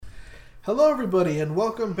Hello, everybody, and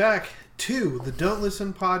welcome back to the Don't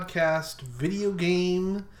Listen Podcast video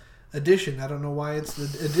game edition. I don't know why it's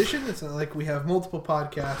the edition. It's not like we have multiple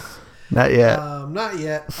podcasts. Not yet. Not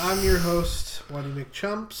yet. I'm your host, Waddy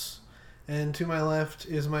McChumps, and to my left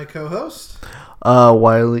is my co-host,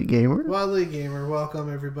 Wily Gamer. Wily Gamer.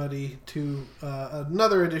 Welcome, everybody, to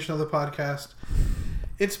another edition of the podcast.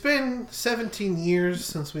 It's been 17 years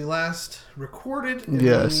since we last recorded. And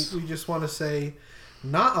yes. We just want to say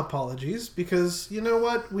not apologies, because you know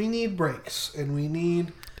what? We need breaks, and we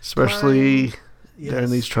need... Especially during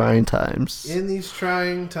these trying times. In these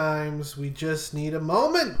trying times, we just need a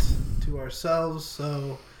moment to ourselves.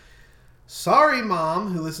 So, sorry,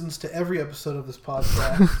 Mom, who listens to every episode of this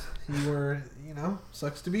podcast.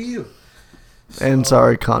 Sucks to be you. And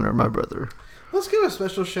sorry, Connor, my brother. Let's give a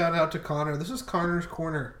special shout out to Connor. This is Connor's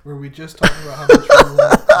Corner, where we just talk about how much we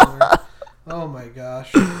love Connor. Oh my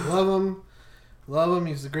gosh. Love him. Love him.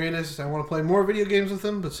 He's the greatest. I want to play more video games with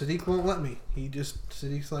him, but Sadiq won't let me.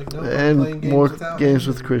 Sadiq's like, no, I'm playing games more without games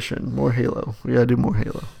him. With Christian. More Halo. We gotta do more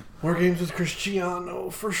Halo. More games with Cristiano,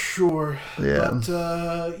 for sure. Yeah.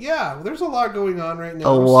 But, there's a lot going on right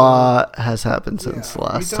now. A lot has happened since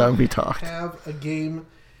last time we talked. We don't have a game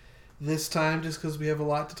this time just because we have a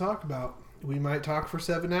lot to talk about. We might talk for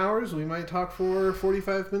 7 hours. We might talk for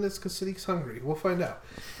 45 minutes because Sadiq's hungry. We'll find out.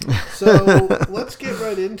 So, let's get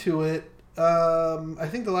right into it. I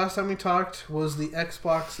think the last time we talked was the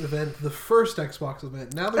Xbox event, the first Xbox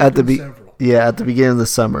event. Now there's been several. Yeah, at the beginning of the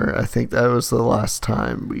summer. I think that was the last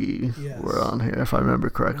time we were on here, if I remember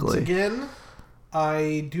correctly. Once again,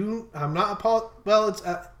 I'm not well,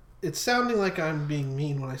 it's sounding like I'm being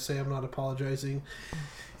mean when I say I'm not apologizing.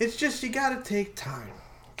 It's just you gotta take time,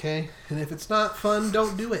 okay? And if it's not fun,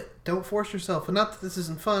 don't do it. Don't force yourself. And not that this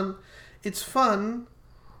isn't fun. It's fun.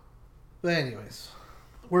 But anyways...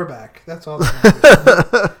 We're back. That's all that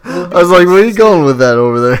matters. I was like, where are you going with that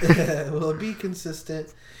over there? Will it be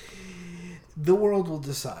consistent? The world will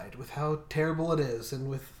decide with how terrible it is and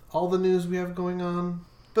with all the news we have going on.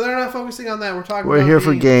 But they're not focusing on that. We're here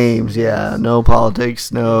for games, yeah. No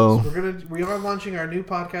politics, no. Yes, we are launching our new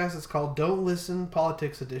podcast. It's called Don't Listen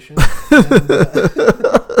Politics Edition. And,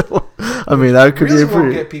 I mean, that could really be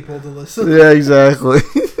won't get people to listen. Yeah, exactly.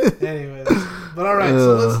 Anyways. But all right,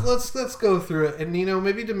 so let's go through it, and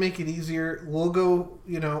maybe to make it easier, we'll go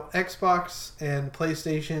Xbox and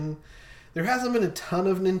PlayStation. There hasn't been a ton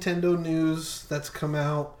of Nintendo news that's come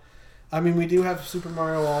out. I mean, we do have Super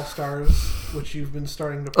Mario All Stars, which you've been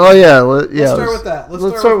starting to play. Oh yeah, let's start with that.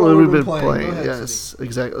 Let's start with what we've been playing. Go ahead, yes,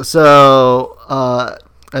 exactly. So,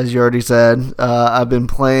 as you already said, I've been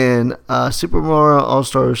playing Super Mario All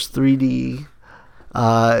Stars 3D.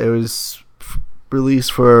 It was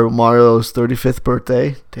released for Mario's 35th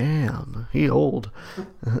birthday. Damn, he old.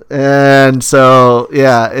 And so,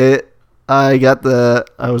 yeah, I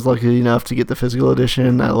was lucky enough to get the physical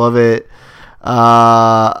edition. I love it.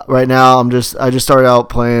 Right now, I just started out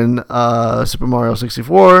playing Super Mario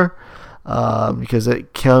 64 because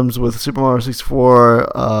it comes with Super Mario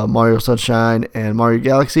 64, Mario Sunshine, and Mario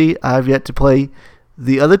Galaxy. I have yet to play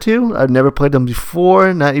the other two. I've never played them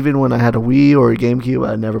before, not even when I had a Wii or a GameCube.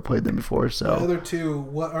 I'd never played them before. So the other two,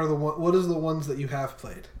 what is the ones that you have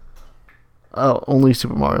played? Oh, only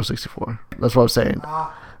Super Mario 64. That's what I'm saying.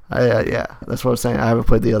 Yeah, that's what I'm saying. I haven't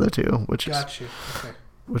played the other two, which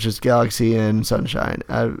is Galaxy and Sunshine.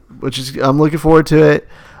 I'm looking forward to it.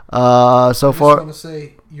 I just want to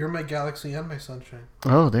say you're my Galaxy and my Sunshine.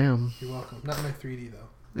 Oh, damn. You're welcome. Not my 3D though.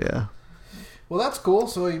 Yeah. Well, that's cool.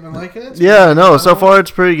 So you've been liking it? Yeah, no. So far, it's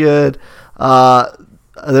pretty good.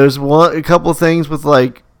 There's a couple things with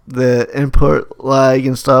like the input lag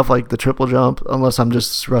and stuff, like the triple jump. Unless I'm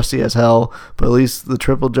just rusty as hell, but at least the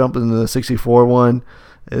triple jump in the 64 one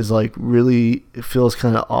is like really. It feels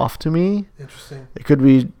kind of off to me. Interesting. It could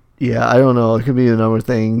be. Yeah, I don't know. It could be a number of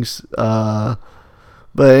things. But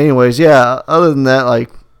anyways, yeah. Other than that,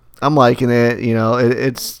 like I'm liking it.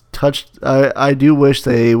 It's touched. I do wish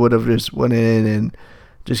they would have just went in and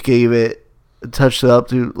just touched it up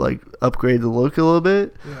to like upgrade the look a little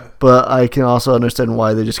bit. Yeah. But I can also understand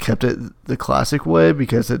why they just kept it the classic way,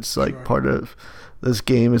 because it's like part of this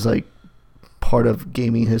game is like part of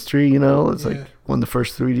gaming history. It's like one of the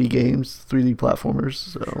first 3D games, 3D platformers.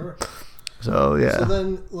 So yeah. So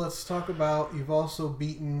then let's talk about, you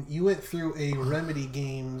went through a Remedy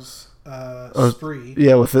Games spree.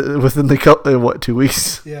 Yeah, within the 2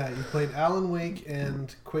 weeks. Yeah, you played Alan Wake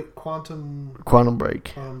and Quantum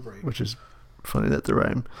Break, which is funny that they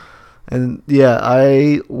rhyme. And yeah,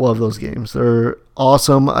 I love those games. They're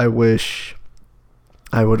awesome. I wish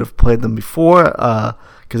I would have played them before,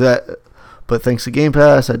 but thanks to Game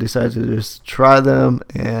Pass, I decided to just try them,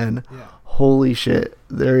 and holy shit,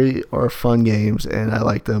 they are fun games, and I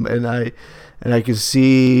like them, and I can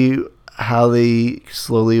see how they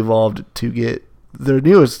slowly evolved to get their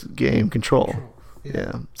newest game, Control.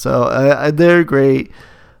 Yeah. So they're great.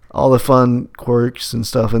 All the fun quirks and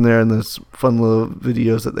stuff in there, and this fun little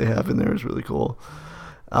videos that they have in there is really cool.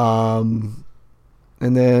 And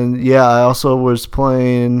then I also was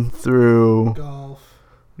playing through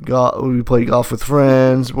golf. We played golf with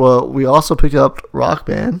friends. Well, we also picked up Rock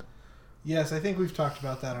Band. Yes, I think we've talked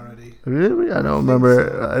about that already. Really? I don't remember.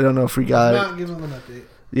 So. I don't know if we got not give them an update.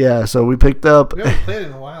 Yeah, so we picked up. We haven't played it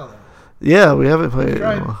in a while though. Yeah, we haven't played it in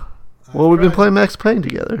a while. Well, we've been playing Max Payne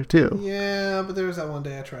together too. Yeah, but there was that one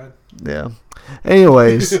day I tried. Yeah.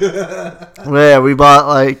 Anyways, we bought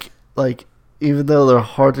like even though they're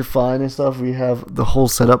hard to find and stuff, we have the whole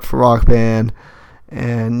setup for Rock Band,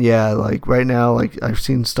 and like right now, like I've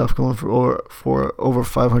seen stuff going for over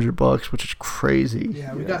 $500, which is crazy.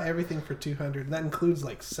 Yeah, we got everything for $200. That includes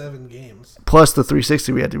like 7 games. Plus the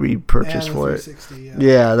 360 we had to repurchase for it.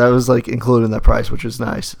 Yeah, that was like included in that price, which was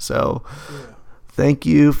nice. So. Yeah. Thank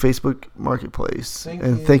you, Facebook Marketplace.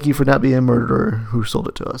 Thank you for not being a murderer who sold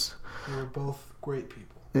it to us. We're both great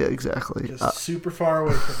people. Yeah, exactly. Just super far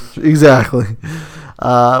away from each other. Exactly.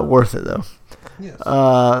 Worth it, though. Yes.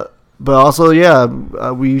 But also,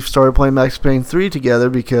 we started playing Max Payne 3 together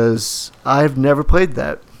because I've never played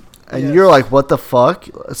that. And you're like, what the fuck?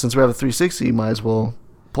 Since we have a 360, you might as well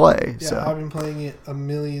play. Yeah, so. I've been playing it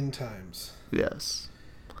 1,000,000 times. Yes.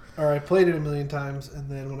 Or I played it 1,000,000 times, and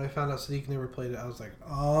then when I found out Sadiq never played it, I was like,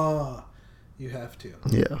 you have to.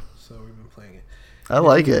 Yeah. So we've been playing it. I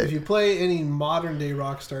like it. If you play any modern-day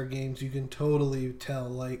Rockstar games, you can totally tell,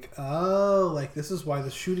 like this is why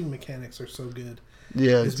the shooting mechanics are so good.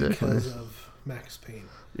 Yeah, exactly. Because of Max Payne.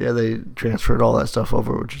 Yeah, they transferred all that stuff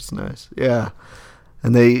over, which is nice. Yeah.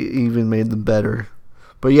 And they even made them better.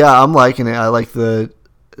 But yeah, I'm liking it. I like the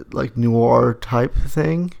noir type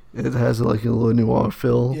thing. It has like a little noir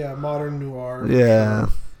feel. Yeah, modern noir. Yeah.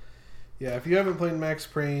 Yeah, if you haven't played Max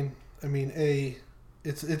Payne, I mean,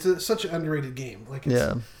 it's such an underrated game. Like,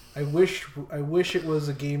 I wish it was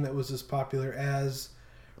a game that was as popular as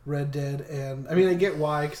Red Dead, and I mean, I get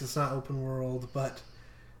why, because it's not open world, but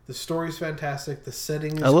the story's fantastic. The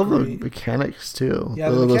setting is great. I love the mechanics too. Yeah,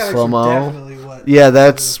 the mechanics slow-mo. are definitely what. Yeah,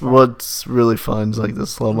 that's what's really fun. Is like the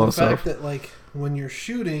slow-mo the stuff. fact that like when you're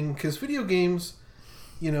shooting, because video games,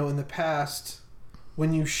 in the past,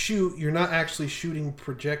 when you shoot, you're not actually shooting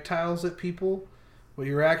projectiles at people. What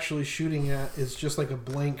you're actually shooting at is just like a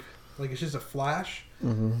blank, like it's just a flash.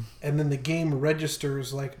 Mm-hmm. And then the game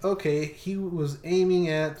registers like, okay, he was aiming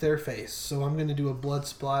at their face, so I'm going to do a blood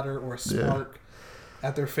splatter or a spark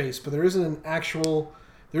at their face. But there isn't an actual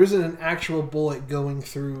bullet going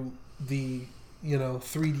through the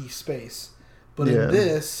 3D space. But in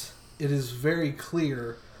this, it is very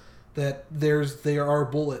clear that there are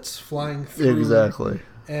bullets flying through. Exactly.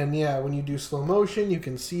 And when you do slow motion, you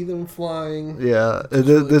can see them flying. Yeah,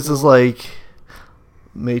 this is like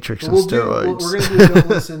Matrix and steroids. We're going to do Don't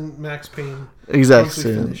Listen Max Payne.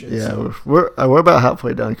 Exactly. Yeah, so. we're about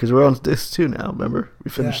halfway done because we're on disc 2 now. Remember,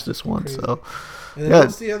 we finished this one. Crazy. So. And then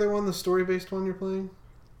what's the other one? The story-based one you're playing?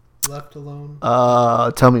 Left Alone.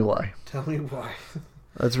 Tell Me Why. Tell me why.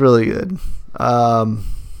 That's really good. Tell me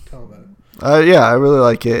about it. I really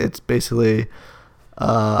like it. It's basically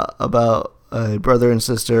about a brother and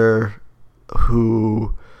sister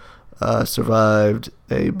who survived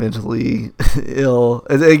a mentally ill.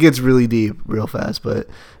 It gets really deep real fast, but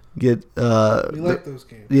we like those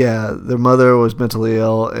games. Yeah, their mother was mentally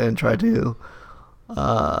ill and tried to,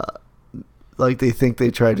 they think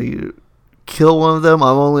they tried to kill one of them.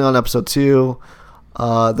 I'm only on episode 2.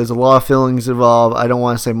 There's a lot of feelings involved. I don't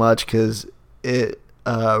want to say much because it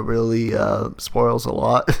really spoils a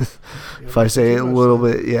lot. If I say it a little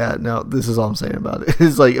bit, this is all I'm saying about it.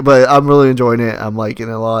 It's like, but I'm really enjoying it. I'm liking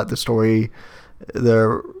it a lot. The story,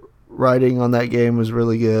 their writing on that game was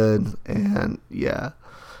really good, and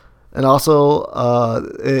and also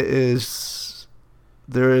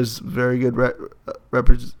there is very good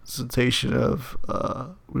representation of.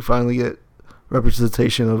 We finally get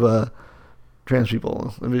representation of trans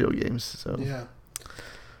people in video games. So yeah,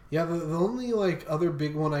 the only other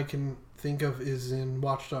big one I can think of is in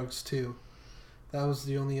Watch Dogs 2. That was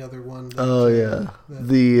the only other one.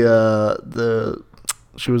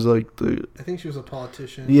 She was like the. I think she was a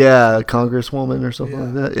politician. Yeah, a congresswoman or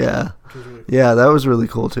something like that. Yeah, really cool. That was really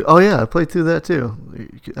cool too. Oh yeah, I played through that too.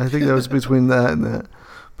 I think that was between that and that.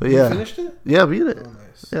 But you finished it? Yeah, beat it. Oh,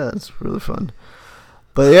 nice. Yeah, it's really fun.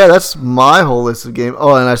 But yeah, that's my whole list of games.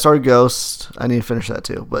 Oh, and I started Ghost. I need to finish that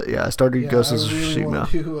too. But yeah, I started Ghost of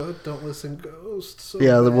Tsushima. Don't listen Ghost. So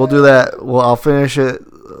yeah, bad. we'll do that. Well, I'll finish it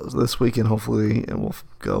this weekend, hopefully, and we'll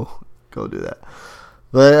go do that.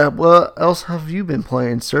 But what else have you been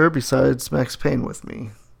playing, sir, besides Max Payne with me?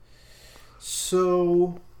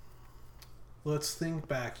 So, let's think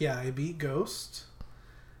back. Yeah, I beat Ghost.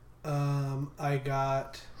 I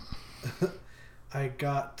got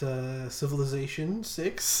Civilization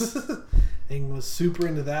 6 and was super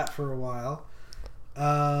into that for a while.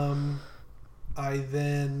 I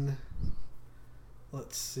then,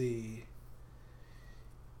 let's see.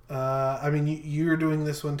 I mean, you were doing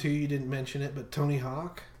this one too. You didn't mention it, but Tony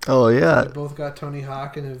Hawk. Oh yeah, We both got Tony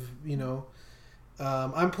Hawk and have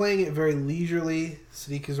I'm playing it very leisurely.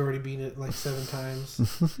 Sadiq has already beaten it like 7 times.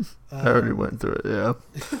 I already went through it. Yeah.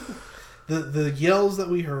 The yells that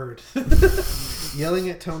we heard, yelling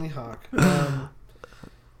at Tony Hawk.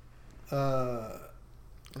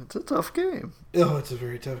 It's a tough game. Oh, it's a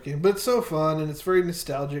very tough game, but it's so fun and it's very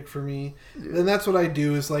nostalgic for me. Yeah. And that's what I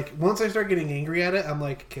do is like once I start getting angry at it, I'm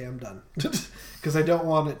like, okay, I'm done, because I don't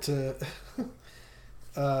want it to.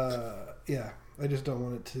 I just don't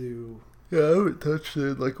want it to. Yeah, I haven't touched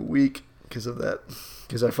it in like a week because of that.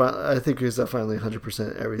 Because I finally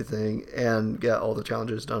 100% everything and got all the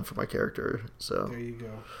challenges done for my character. So there you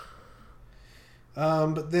go.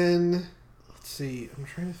 But then let's see. I'm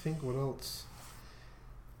trying to think what else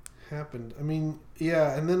happened. I mean,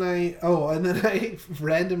 yeah, and then I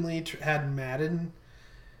randomly had Madden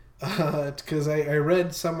because I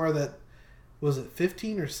read somewhere that was it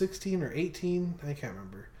 15 or 16 or 18. I can't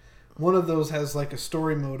remember. One of those has like a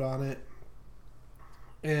story mode on it,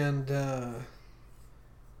 and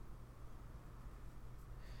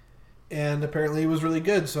apparently it was really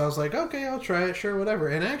good. So I was like, okay, I'll try it. Sure, whatever.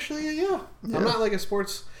 And actually, yeah. I'm not like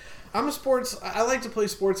I like to play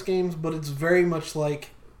sports games, but it's very much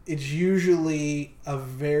like it's usually a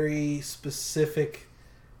very specific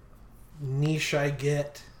niche I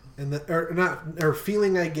get, or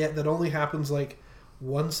feeling I get that only happens like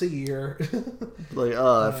once a year.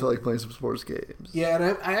 I feel like playing some sports games. Yeah,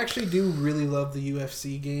 and I actually do really love the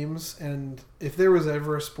UFC games, and if there was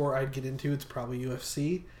ever a sport I'd get into, it's probably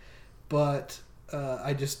UFC. But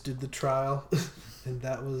I just did the trial, and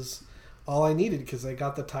that was all I needed because I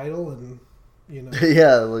got the title, and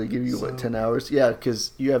yeah, they give you 10 hours. Yeah,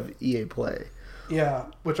 because you have EA Play. Yeah,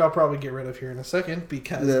 which I'll probably get rid of here in a second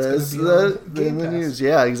because it's going to be on Game Pass. News.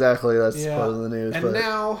 Yeah, exactly. That's part of the news. And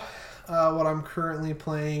now, what I'm currently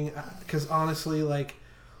playing, because honestly, like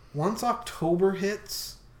once October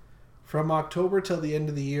hits, from October till the end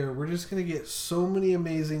of the year, we're just going to get so many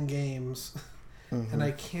amazing games. Mm-hmm. And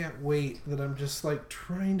I can't wait that I'm just like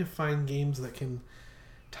trying to find games that can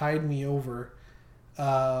tide me over.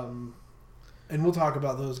 And we'll talk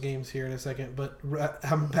about those games here in a second. But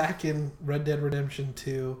I'm back in Red Dead Redemption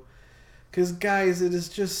 2. Because, guys, it is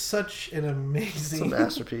just such an amazing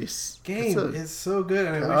masterpiece game. It's so good.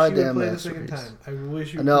 And I wish you would play it a second time. I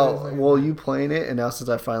wish you would play it a second time. You playing it, and now since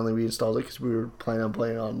I finally reinstalled it, because we were planning on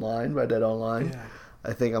playing online, Red Dead Online, yeah.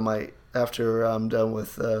 I think I might, after I'm done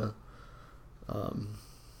with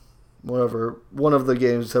whatever, one of the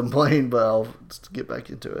games I'm playing, but I'll get back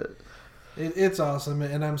into it. It's awesome,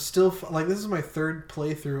 and I'm still this is my 3rd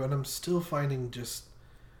playthrough, and I'm still finding just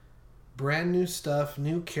brand new stuff,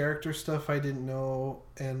 new character stuff I didn't know,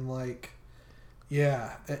 and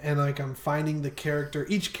I'm finding the character.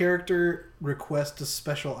 Each character requests a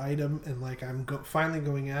special item, and I'm finally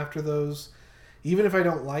going after those, even if I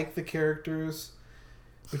don't like the characters,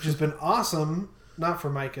 which has been awesome. Not for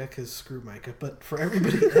Micah, because screw Micah, but for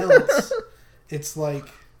everybody else, it's I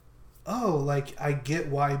get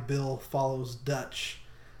why Bill follows Dutch.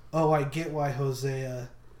 Oh, I get why Hosea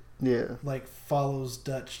follows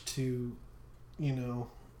Dutch to, the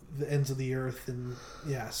ends of the earth. And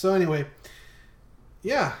yeah, so anyway,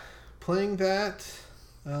 yeah, playing that,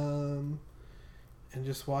 and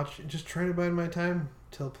just trying to bide my time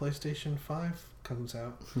till PlayStation 5 comes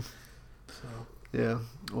out. So. Yeah,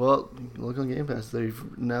 well, look on Game Pass. They've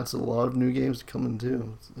announced a lot of new games coming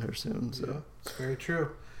too there soon. So yeah, it's very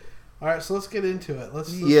true. All right, so let's get into it.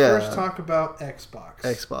 Let's first talk about Xbox.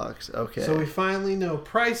 Xbox, okay. So we finally know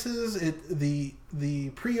prices. The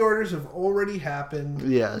pre-orders have already happened.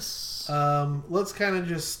 Yes. Let's kind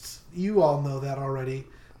of you all know that already.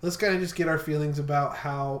 Let's kind of just get our feelings about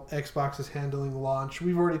how Xbox is handling launch.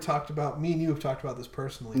 We've already talked about, me and you have talked about this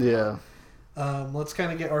personally. Yeah. Let's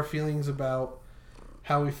kind of get our feelings about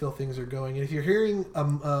how we feel things are going. And if you're hearing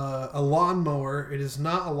a lawnmower, it is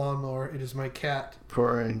not a lawnmower. It is my cat.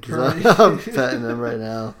 Purring. I'm petting him right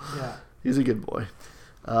now. Yeah. He's a good boy.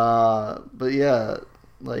 But yeah,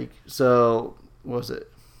 like, so what was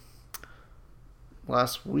it?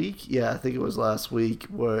 Last week? Yeah, I think it was last week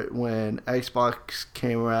when Xbox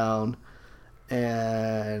came around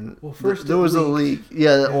and first there was a leak.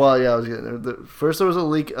 Yeah, Yeah. well, yeah, I was getting first there was a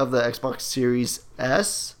leak of the Xbox Series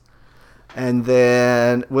S, and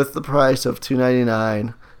then with the price of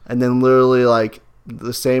 $299, and then literally like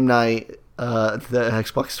the same night, the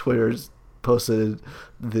Xbox Twitter's posted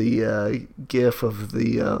the GIF of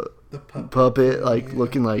the puppet like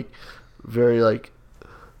looking like very like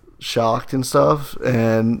shocked and stuff,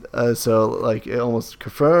 and so like it almost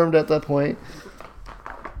confirmed at that point.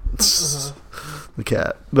 The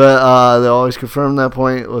cat, but they always confirmed that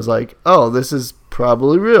point. It was like, oh, this is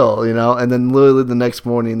probably real, you know. And then literally the next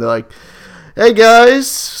morning they're like, hey guys,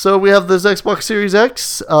 so we have this Xbox Series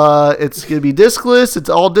X, it's gonna be discless, it's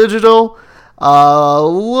all digital, a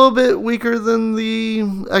little bit weaker than the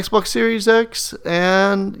Xbox Series X,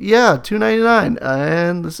 and yeah, $299,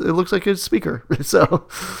 and it looks like a speaker. So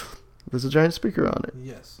there's a giant speaker on it.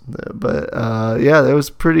 Yes. But yeah, that was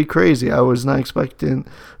pretty crazy. I was not expecting,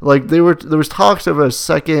 like, there was talks of a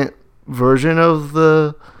second version of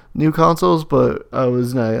the new consoles, but I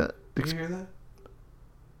was not. Did you hear that?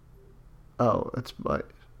 Oh, it's my.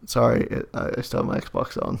 Sorry, I still have my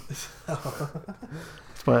Xbox on. It's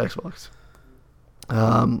my Xbox.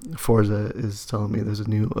 Forza is telling me there's a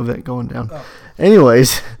new event going down. Oh.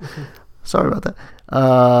 Anyways, sorry about that.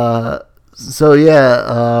 So yeah,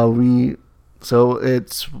 so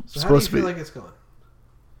it's supposed how do you to be feel like it's going?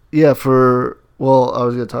 Yeah, I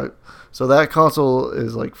was gonna talk. So that console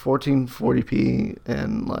is like 1440p,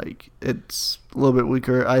 and like it's a little bit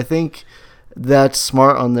weaker. I think that's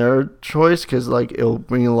smart on their choice because like it'll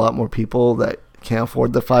bring a lot more people that can't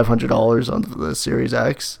afford the $500 on the Series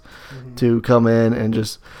X to come in and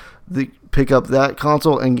just pick up that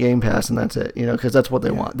console and Game Pass, and that's it. You know, because that's what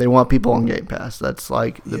they want. They want people on Game Pass. That's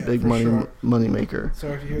like the big money maker.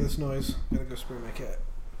 Sorry if you hear this noise. Gotta go spray my cat.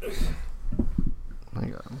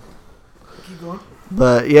 Hang on. Keep going.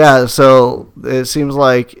 But yeah, so it seems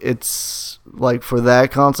like it's like for that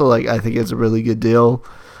console, like I think it's a really good deal.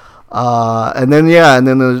 And then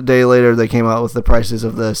a day later they came out with the prices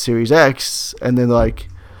of the Series X, and then like,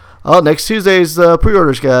 oh, next Tuesday's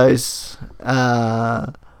pre-orders, guys.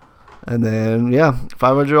 And then yeah,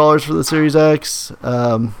 $500 for the Series X.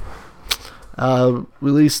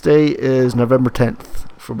 Release date is November 10th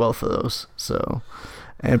for both of those. So.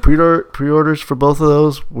 And pre-orders for both of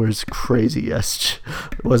those was crazy. Yes,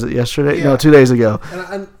 was it yesterday? Yeah. No, 2 days ago.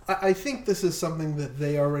 And I think this is something that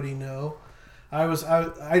they already know. I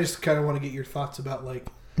just kind of want to get your thoughts about like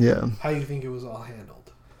how you think it was all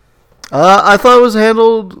handled. I thought it was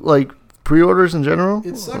handled like pre-orders in general.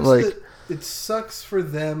 It sucks like it sucks for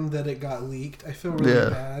them that it got leaked. I feel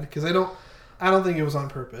really bad because I don't think it was on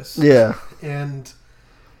purpose. Yeah, and.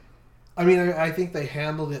 I mean, I think they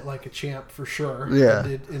handled it like a champ for sure. Yeah.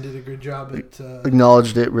 And did a good job at...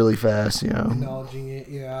 acknowledged it really fast, you know. Acknowledging it,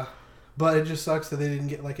 yeah. But it just sucks that they didn't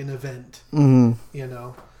get like an event, you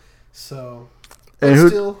know. So... And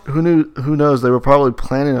who knows? They were probably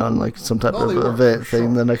planning on like some type of event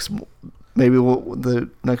thing the next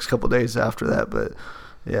couple of days after that. But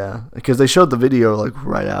yeah, because they showed the video like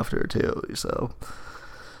right after too. So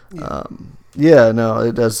no,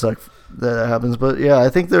 it does suck that happens. But yeah, I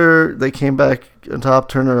think they came back on top,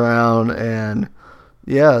 turned around, and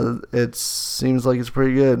yeah, it seems like it's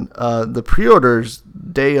pretty good. The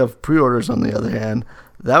day of pre-orders, on the other hand,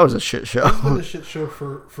 that was a shit show. It's been a shit show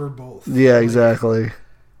for both. Yeah, exactly.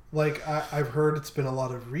 Like I've heard it's been a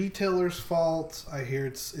lot of retailers' fault. I hear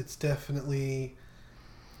it's definitely,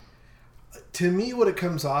 to me, what it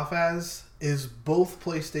comes off as is both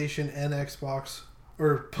PlayStation and Xbox,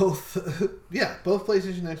 or both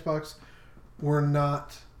PlayStation and Xbox were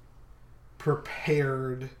not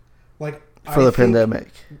prepared. Like for the pandemic.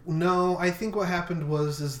 No, I think what happened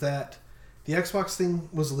was that the Xbox thing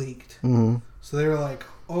was leaked. Mm-hmm. So they were like,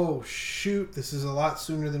 "Oh shoot, this is a lot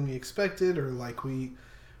sooner than we expected," or like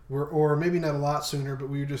or maybe not a lot sooner, but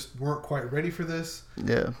we just weren't quite ready for this.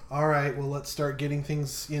 Yeah. All right, well, let's start getting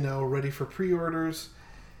things, ready for pre-orders.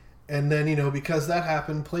 And then, because that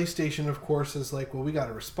happened, PlayStation, of course, is like, well, we got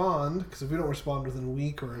to respond, because if we don't respond within a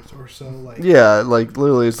week or so, like... Yeah, like,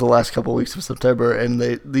 literally, it's the last couple of weeks of September, and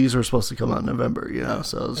these were supposed to come out in November,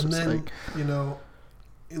 so it's and just then, like...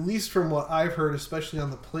 at least from what I've heard, especially on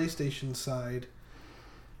the PlayStation side,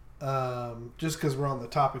 just because we're on the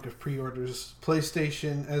topic of pre-orders,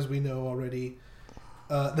 PlayStation, as we know already,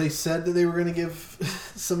 they said that they were going to give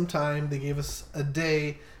some time. They gave us a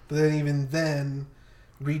day, but then even then,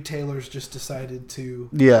 retailers just decided to...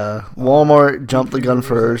 Yeah, Walmart jumped the gun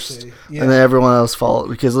first, and then everyone else followed,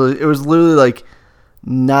 because it was literally like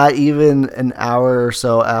not even an hour or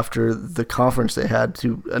so after the conference they had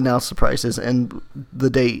to announce the prices and the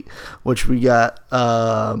date, which we got.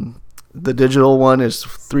 The digital one is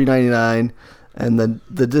 $3.99, and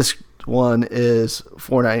the disc one is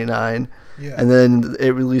 $4.99. Yeah. And then it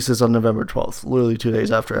releases on November 12th, literally 2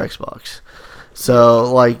 days after Xbox.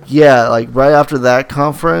 So, like right after that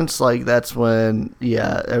conference, like, that's when,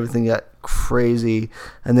 everything got crazy.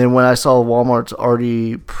 And then when I saw Walmart's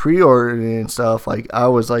already pre-ordering and stuff, like, I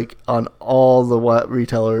was, like, on all the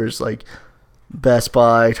retailers, like, Best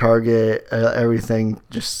Buy, Target, everything,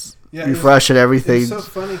 just refreshing everything. It's so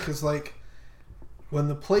funny because, like, when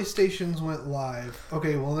the PlayStations went live...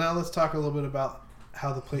 Okay, well, now let's talk a little bit about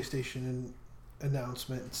how the PlayStation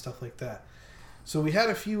announcement and stuff like that. So we had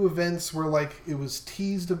a few events where, like, it was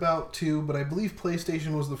teased about too, but I believe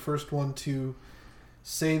PlayStation was the first one to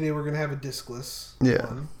say they were going to have a discless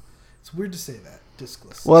one. It's weird to say that,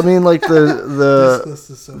 discless. Well, I mean, like, the discless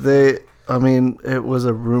is so funny. I mean, it was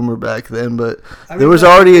a rumor back then, but there was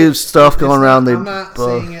already stuff going around. I'm not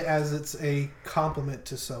saying it as it's a compliment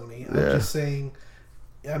to Sony. I'm just saying...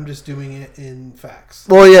 I'm just doing it in facts.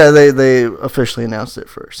 Well, yeah, they officially announced it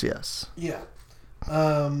first, yes. Yeah.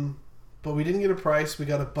 But we didn't get a price. We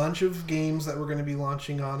got a bunch of games that we're going to be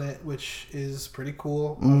launching on it, which is pretty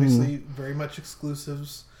cool. Obviously, very much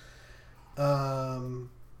exclusives. Miles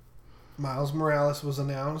Morales was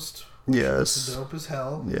announced. Yes. Which dope as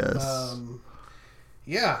hell. Yes.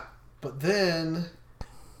 Yeah. But then,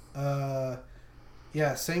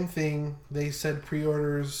 same thing. They said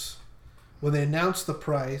pre-orders... When they announced the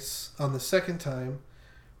price on the second time,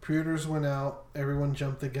 pre-orders went out, everyone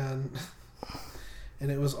jumped the gun, and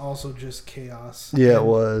it was also just chaos. Yeah, it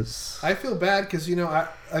was. I feel bad because,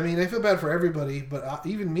 I mean, I feel bad for everybody, but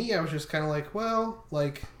even me, I was just kind of like, well,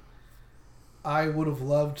 like, I would have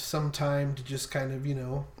loved some time to just kind of,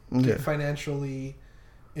 get financially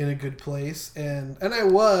in a good place. And I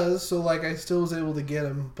was, so, like, I still was able to get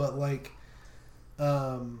them, but, like,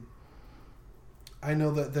 I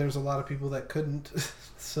know that there's a lot of people that couldn't.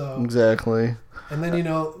 So exactly. And then,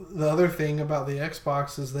 the other thing about the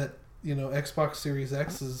Xbox is that, Xbox Series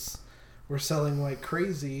X's were selling like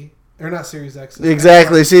crazy. Or not Series X's.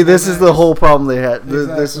 Exactly. See, this is the whole problem they had. Exactly.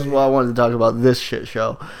 This is what I wanted to talk about, this shit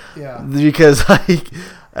show. Yeah. Because, like,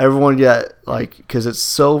 everyone because it's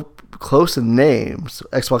so close in names,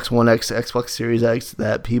 Xbox One X, Xbox Series X,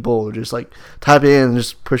 that people were just like typing in and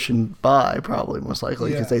just pushing by, probably most likely,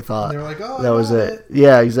 because they thought like, that was it.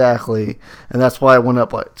 Yeah, exactly. And that's why it went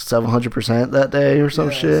up like 700% that day or some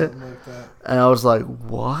shit. Something like that. And I was like,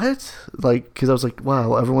 what? Like, because I was like,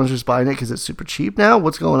 wow, everyone's just buying it because it's super cheap now?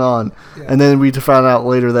 What's going on? Yeah. And then we found out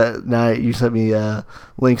later that night, you sent me a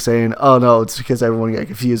link saying, oh, no, it's because everyone got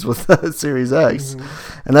confused with the Series X.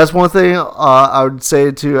 Mm-hmm. And that's one thing I would say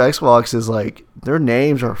to Xbox is, like, their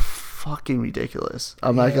names are fucking ridiculous.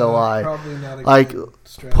 I'm not going to lie. Probably not a like, good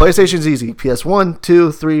strategy. PlayStation's easy. PS1,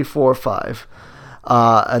 2, 3, 4, 5.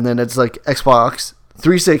 And then it's like Xbox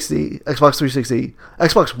 360, Xbox 360,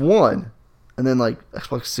 Xbox One. And then, like,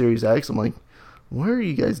 Xbox Series X, I'm like, what are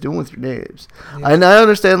you guys doing with your names? Yeah. And I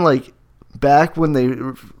understand, like, back when they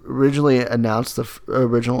originally announced the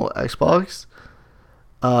original Xbox,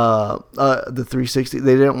 the 360,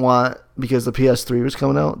 they didn't want, because the PS3 was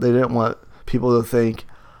coming out, they didn't want people to think,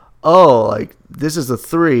 oh, like, this is the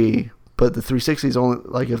 3, but the 360 is only,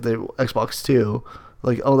 like, if they Xbox 2,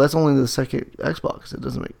 like, oh, that's only the second Xbox. It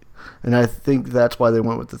doesn't make... And I think that's why they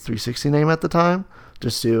went with the 360 name at the time.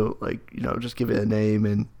 Just to, like, just give it a name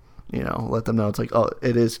and, let them know it's like, oh,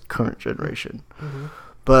 it is current generation. Mm-hmm.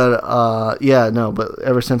 But, but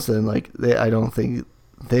ever since then, like, I don't think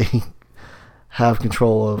they have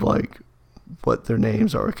control of, like, what their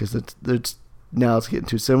names are, because it's now it's getting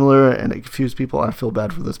too similar and it confused people. I feel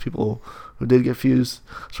bad for those people who did get fused,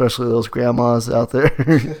 especially those grandmas out there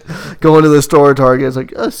going to the store, Target. It's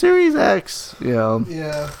like, Series X,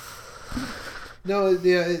 Yeah. No,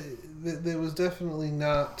 yeah, it was definitely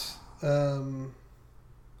not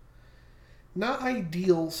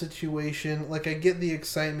ideal situation. Like, I get the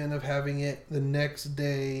excitement of having it the next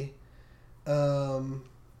day, and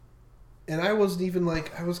I wasn't even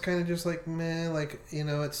like, I was kind of just like, meh, like,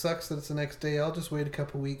 it sucks that it's the next day. I'll just wait a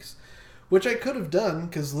couple weeks, which I could have done,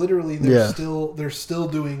 because literally they're still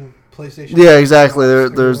doing PlayStation. Yeah, exactly.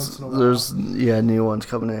 There's new ones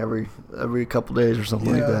coming in every couple days or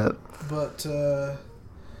something like that. But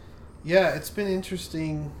it's been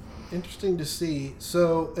interesting to see.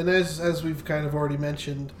 So, and as we've kind of already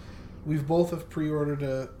mentioned, we've both have pre-ordered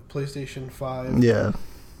a PlayStation 5. Yeah.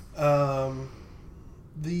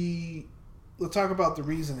 Let's talk about the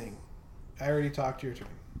reasoning. I already talked, your turn.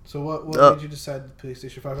 So what made you decide the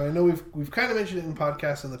PlayStation 5? I know we've kind of mentioned it in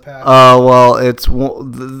podcasts in the past. Well, it's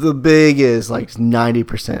the big is like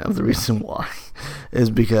 90% of the reason why is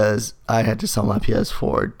because I had to sell my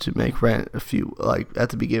PS4 to make rent at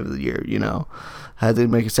the beginning of the year, I had to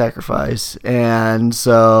make a sacrifice. And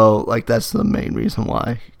so like that's the main reason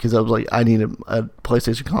why, because I was like, I need a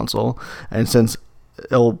PlayStation console, and since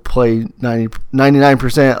it'll play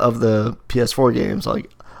 99% of the PS4 games,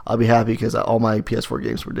 like I'll be happy because all my PS4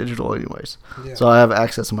 games were digital anyways. Yeah. So I have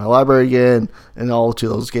access to my library again and all to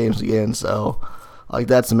those games again. So like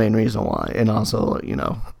that's the main reason why. And also,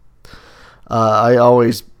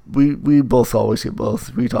 we both always get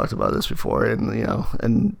both. We talked about this before,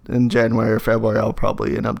 and in January or February I'll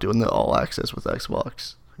probably end up doing the all access with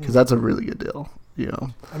Xbox because that's a really good deal.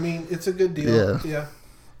 I mean, it's a good deal. Yeah.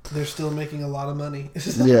 They're still making a lot of money.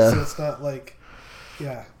 So it's not like,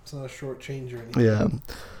 it's not a short change or anything. Yeah.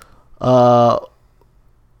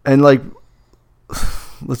 And like,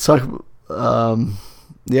 let's talk.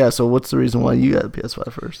 So what's the reason why you got a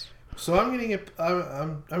PS5 first? So I'm getting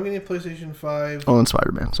I'm getting a PlayStation 5. Oh, and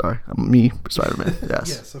Spider-Man. Sorry, me, Spider-Man. Yes.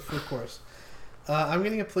 Yes, of course. I'm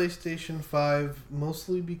getting a PlayStation 5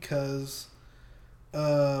 mostly because,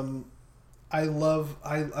 I'm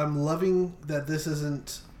loving that this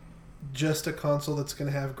isn't just a console that's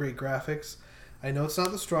going to have great graphics. I know it's not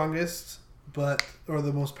the strongest, or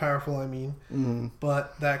the most powerful,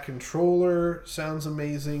 but that controller sounds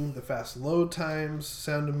amazing. The fast load times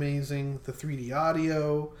sound amazing. The 3D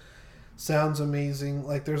audio sounds amazing.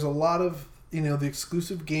 Like, there's a lot of, the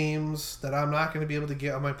exclusive games that I'm not going to be able to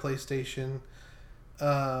get on my PlayStation.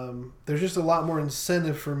 There's just a lot more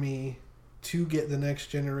incentive for me to get the next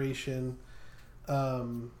generation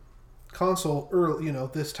console early,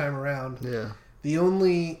 this time around. Yeah. The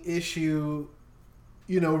only issue,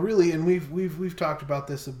 really, and we've talked about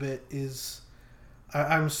this a bit, is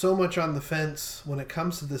I'm so much on the fence when it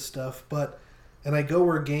comes to this stuff, and I go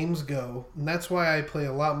where games go, and that's why I play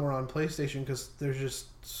a lot more on PlayStation, because there's just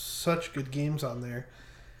such good games on there.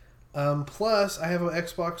 Plus, I have an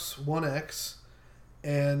Xbox One X,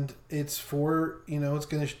 and it's it's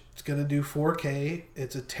gonna do 4K.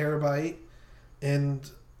 It's a terabyte, and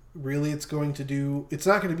really it's not going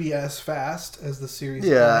to be as fast as the Series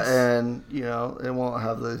S. And it won't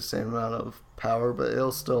have the same amount of power, but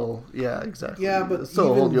it'll still exactly. Yeah, but it'll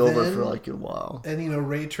still hold you over for like a while. And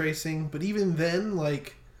ray tracing, but even then,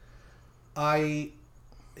 like,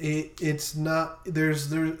 it's not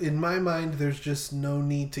there's in my mind there's just no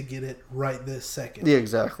need to get it right this second. Yeah,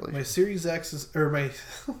 exactly. My Series X my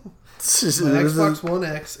Xbox One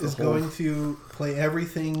X is going to play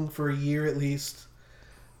everything for a year at least.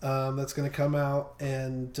 That's going to come out,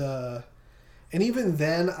 and even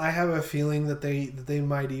then, I have a feeling that they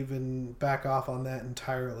might even back off on that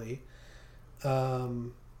entirely. I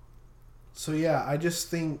just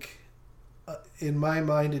think, in my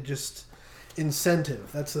mind, it just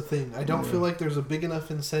incentive. That's the thing. I don't feel like there's a big enough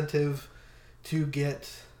incentive to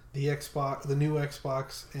get the new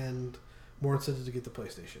Xbox, and more incentive to get the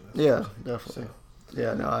PlayStation. Definitely. So.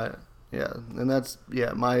 And that's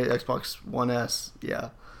my Xbox One S.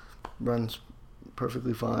 Runs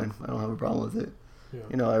perfectly fine. I don't have a problem with it.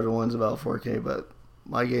 Yeah. Everyone's about 4K, but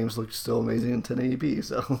my games look still amazing in 1080p.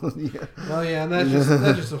 So yeah. Well, yeah, and that's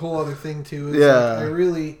just a whole other thing too. It's like, I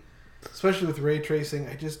really, especially with ray tracing,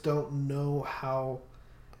 I just don't know how.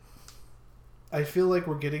 I feel like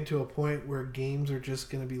we're getting to a point where games are just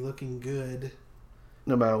going to be looking good,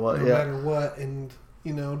 no matter what. And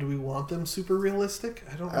do we want them super realistic?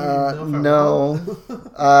 I don't really know if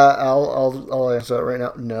I'll answer that right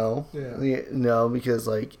now. No. Yeah. No, because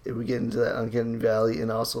like if we get into that uncanny valley,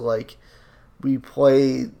 and also like we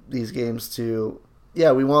play these games to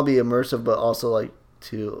we want to be immersive, but also like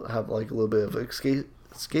to have like a little bit of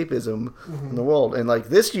escapism in the world. And like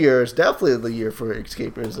this year is definitely the year for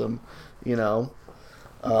escapism,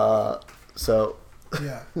 so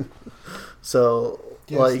yeah. So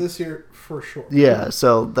yes, like this year for sure. Yeah,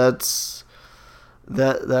 so that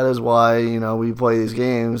is why we play these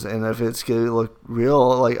games, and if it's gonna look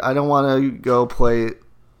real, like I don't want to go play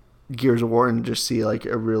Gears of War and just see like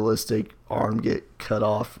a realistic arm get cut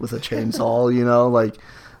off with a chainsaw, like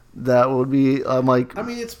that would be. I'm like, I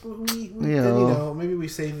mean, it's maybe we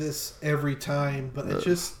say this every time, but it's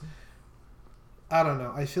just, I don't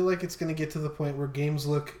know. I feel like it's gonna get to the point where games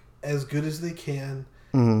look as good as they can.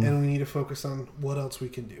 And we need to focus on what else we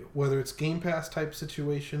can do. Whether it's Game Pass type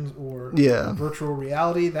situations or virtual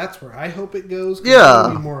reality, that's where I hope it goes. Be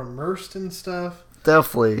more immersed in stuff.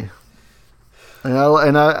 Definitely. And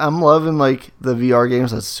I'm loving like the VR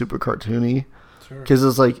games that's super cartoony. Sure. Because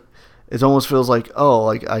it's like it almost feels like, oh,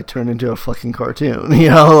 like I turned into a fucking cartoon, you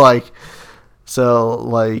know, like, so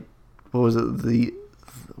like, what's the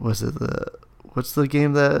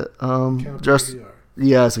game that just VR.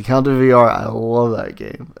 Yes, Account of VR. I love that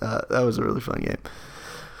game. That was a really fun game.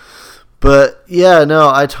 But yeah, no,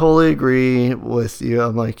 I totally agree with you.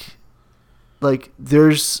 I'm like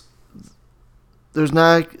there's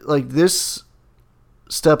not like this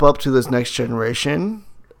step up to this next generation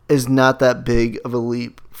is not that big of a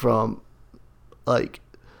leap from like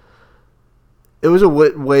it was a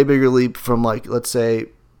way bigger leap from like, let's say,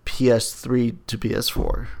 PS3 to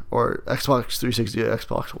PS4 or Xbox 360 to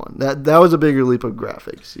Xbox One. That was a bigger leap of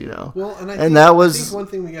graphics, you know. Well, I think one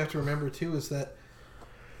thing we have to remember too is that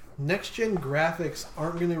next gen graphics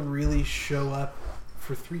aren't going to really show up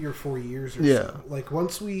for 3 or 4 years or so. Like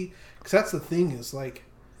because that's the thing is like,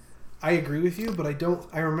 I agree with you, but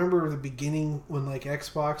I remember the beginning when like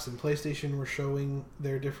Xbox and PlayStation were showing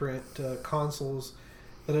their different consoles,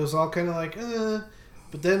 that it was all kind of like,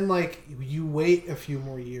 but then like you wait a few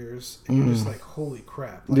more years and you're just like, holy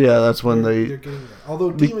crap. Like, yeah, that's when they're getting there.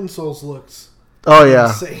 Although Demon's Souls looks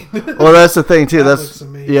insane. Well, that's the thing too. Looks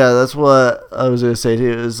amazing. Yeah, that's what I was going to say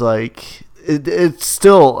too. Is like it's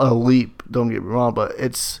still a leap, don't get me wrong, but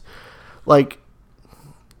it's like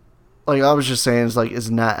I was just saying, it's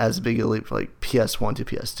not as big a leap like PS1 to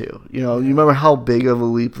PS2. You know, you remember how big of a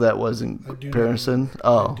leap that was in comparison?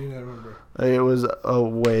 I do not remember. It was a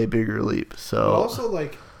way bigger leap. So but also,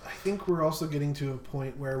 like, I think we're also getting to a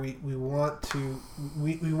point where we want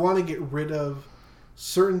to get rid of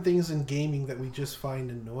certain things in gaming that we just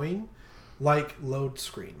find annoying, like load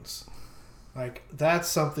screens. Like, that's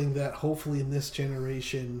something that hopefully in this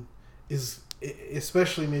generation is,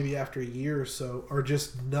 especially maybe after a year or so, are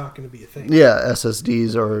just not going to be a thing. Yeah,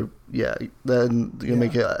 SSDs then you're going to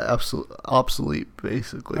make it obsolete,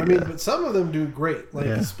 basically. I mean, but some of them do great.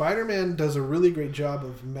 Like, Spider-Man does a really great job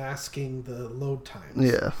of masking the load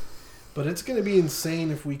times. Yeah. But it's going to be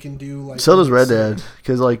insane if we can do, like... So does Red Dead,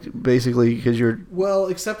 because, because you're... Well,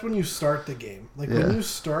 except when you start the game. Like, when you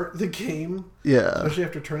start the game, especially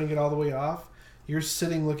after turning it all the way off, you're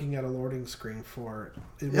sitting looking at a loading screen for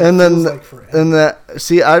it. And then,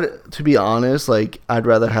 to be honest, like, I'd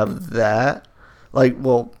rather have that. Like,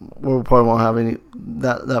 well, we probably won't have any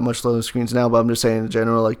that much loading screens now, but I'm just saying in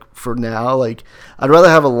general, like, for now, like, I'd rather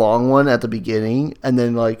have a long one at the beginning and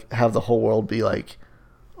then, like, have the whole world be, like,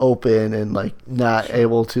 open and, like, not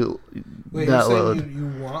able to Wait, not you're load. saying you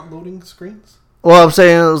want loading screens? Well, I'm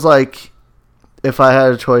saying it was, like, if I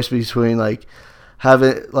had a choice between, like,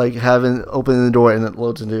 having open the door and it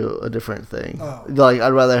loads into a different thing. Oh. Like, I'd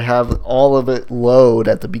rather have all of it load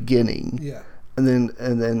at the beginning. Yeah. And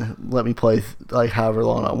then let me play like however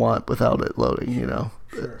long I want without it loading, you know.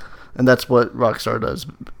 Sure. And that's what Rockstar does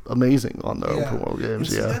amazing on their open world games.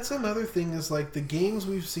 See, that's another thing is like the games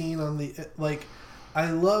we've seen on the like. I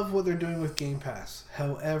love what they're doing with Game Pass.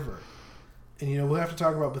 However, and you know we'll have to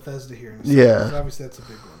talk about Bethesda here in a second. Yeah. Obviously that's a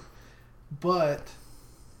big one, but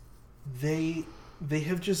they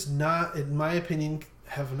have just not, in my opinion,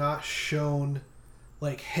 have not shown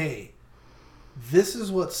like, hey, this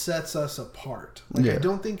is what sets us apart. Like, I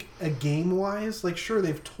don't think game-wise, like, sure,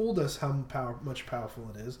 they've told us how much powerful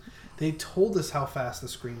it is. They told us how fast the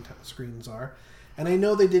screens are. And I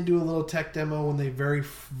know they did do a little tech demo when they very,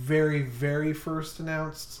 very, very first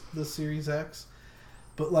announced the Series X.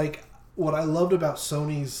 But, like, what I loved about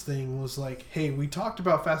Sony's thing was, like, hey, we talked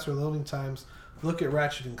about faster loading times. Look at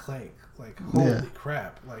Ratchet and Clank. Like, holy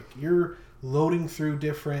crap. Like, you're loading through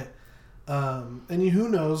different... and who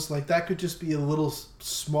knows, like, that could just be a little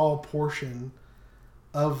small portion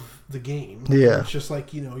of the game. Yeah. It's just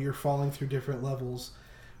like, you know, you're falling through different levels.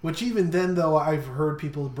 Which even then, though, I've heard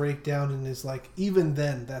people break down and is like, even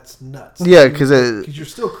then, that's nuts. Yeah, because you're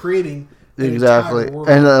still creating an exactly. entire world.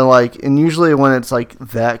 And, and usually when it's, like,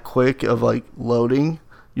 that quick of, like, loading,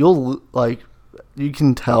 you'll, like... You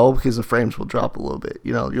can tell because the frames will drop a little bit.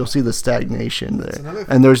 You know, you'll see the stagnation there,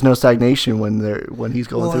 and there's no stagnation when he's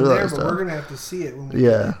going through that stuff. But we're gonna have to see it when we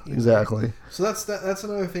exactly. Know? So that's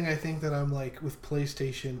another thing I think that I'm like with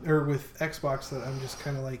PlayStation or with Xbox that I'm just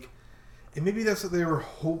kind of like, and maybe that's what they were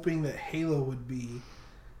hoping that Halo would be.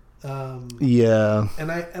 And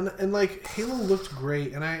like Halo looked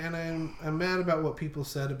great, and I'm mad about what people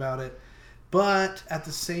said about it, but at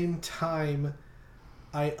the same time,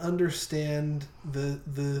 I understand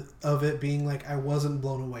the of it being like I wasn't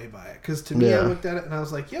blown away by it, because to me I looked at it and I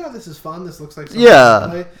was like, yeah, this is fun. This looks like something to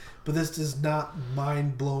play, but this is not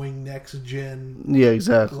mind blowing next gen. Yeah,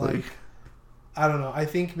 exactly. Like, I don't know. I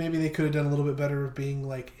think maybe they could have done a little bit better of being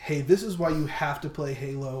like, hey, this is why you have to play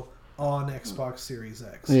Halo on Xbox Series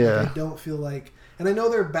X. Yeah. Like, I don't feel like, and I know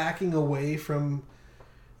they're backing away from,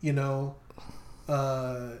 you know,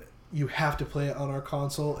 you have to play it on our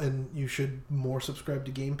console, and you should more subscribe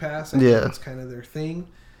to Game Pass. I think that's kind of their thing.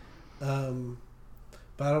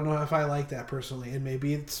 But I don't know if I like that personally. And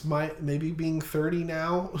maybe it's maybe being 30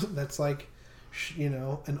 now, that's like, you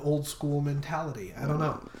know, an old school mentality. I don't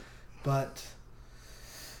know. But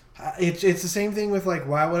it's the same thing with, like,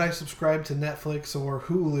 why would I subscribe to Netflix or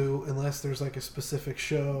Hulu unless there's like a specific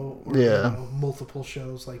show or you know, multiple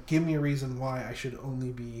shows? Like, give me a reason why I should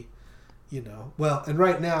only be, you know, well, and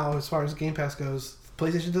right now, as far as Game Pass goes,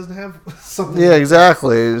 PlayStation doesn't have something. Yeah,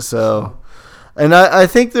 exactly. So, and I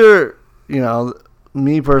think there, you know,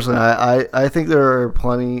 me personally, I think there are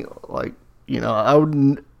plenty, like, you know,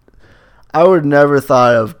 I would never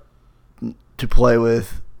thought of to play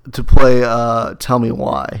Tell Me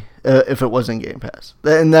Why if it wasn't Game Pass.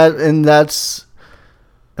 And that's,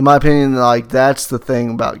 in my opinion, like, that's the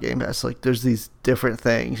thing about Game Pass. Like, there's these different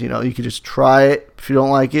things, you know, you could just try it. If you don't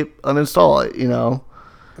like it, uninstall it, you know.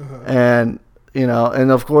 And, you know, and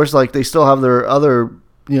of course, like, they still have their other,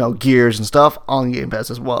 you know, Gears and stuff on Game Pass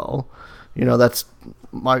as well. You know, that's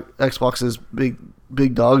my Xbox's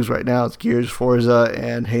big dogs right now. It's Gears, Forza,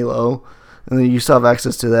 and Halo. And then you still have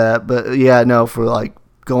access to that. But, yeah, no, for, like,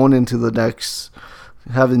 going into the next,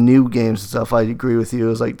 having new games and stuff, I agree with you.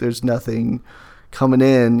 It's like there's nothing coming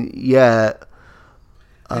in yet.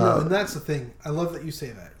 I know, and that's the thing. I love that you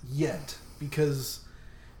say that, yet. Because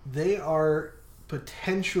they are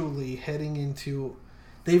potentially heading into...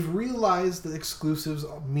 They've realized that exclusives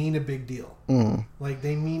mean a big deal. Like,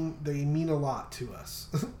 they mean a lot to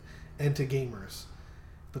us and to gamers,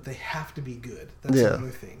 but they have to be good. That's another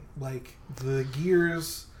thing. Like, the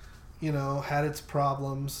Gears, you know, had its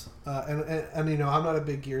problems, and you know, I'm not a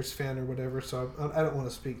big Gears fan or whatever, so I don't want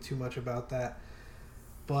to speak too much about that.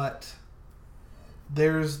 But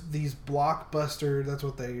there's these blockbuster, that's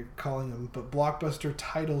what they're calling them, but blockbuster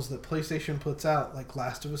titles that PlayStation puts out, like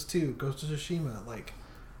Last of Us 2, Ghost of Tsushima, like.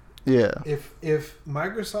 Yeah. If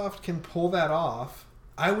Microsoft can pull that off,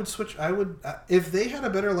 I would switch. I would if they had a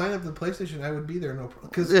better lineup than PlayStation, I would be there. No problem.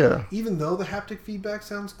 Because even though the haptic feedback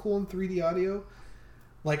sounds cool in 3D audio,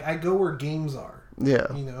 like, I go where games are.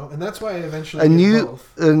 Yeah. You know, and that's why I eventually get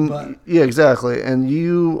both. And yeah, exactly. And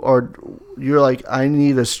you're like, I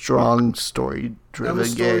need a strong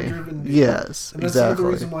story-driven game. Yes, and that's exactly.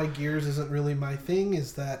 the reason why Gears isn't really my thing,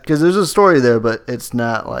 is that because there's a story there, but it's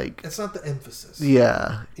not like, it's not the emphasis.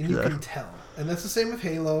 Yeah, and you can tell. And that's the same with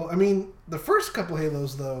Halo. I mean, the first couple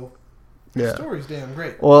Halos though, the story's damn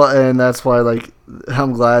great. Well, and that's why, like,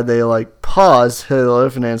 I'm glad they, like, paused Halo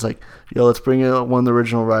Infinite. And it's like, yo, let's bring in one of the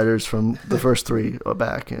original writers from the first three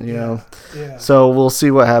back, and you know. Yeah. So we'll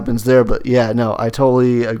see what happens there. But yeah, no, I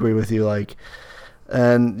totally agree with you. Like,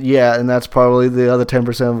 and yeah, and that's probably the other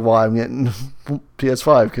 10% of why I'm getting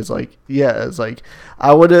PS5, because, like, yeah, it's like,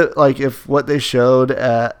 I would have, like, if what they showed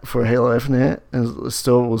for Halo Infinite and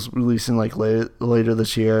still was releasing, like, later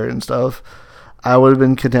this year and stuff, I would have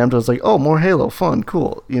been content. I was like, oh, more Halo, fun,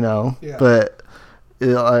 cool, you know. Yeah. But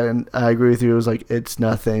I agree with you. It was like, it's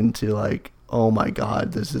nothing to, like, oh my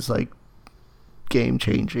god, this is, like, game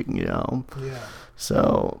changing, you know. Yeah.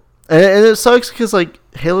 So, and it sucks because, like,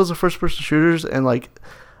 Halo's a first person shooters, and, like,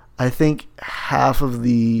 I think half of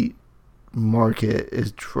the market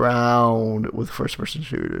is drowned with first person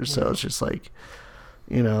shooters. So it's just like,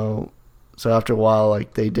 you know, so after a while,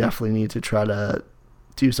 like, they definitely need to try to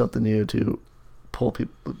do something new to pull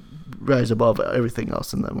people, rise above everything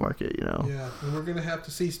else in the market, you know. Yeah, and we're gonna have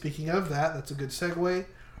to see. Speaking of that, that's a good segue.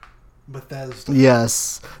 Bethesda.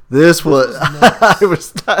 Yes, this was I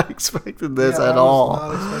was not expecting this at all.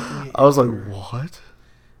 I was like, what?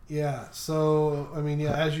 Yeah. So I mean,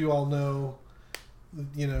 yeah, as you all know,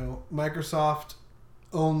 you know, Microsoft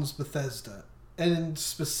owns Bethesda, and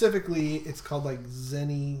specifically, it's called, like,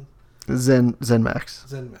 ZeniMax.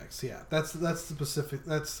 ZeniMax, yeah. That's the specific.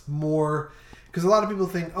 That's more. Because a lot of people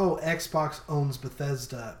think, oh, Xbox owns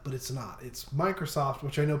Bethesda, but it's not. It's Microsoft,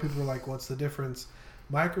 which I know people are like, what's the difference?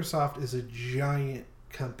 Microsoft is a giant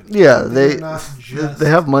company. Yeah, they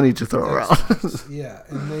have money to throw Xbox. around. Yeah,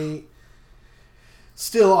 and they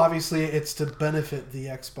still, obviously, it's to benefit the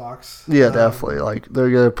Xbox. Yeah, definitely. Like, they're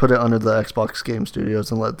going to put it under the Xbox Game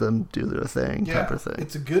Studios and let them do their thing, type of thing.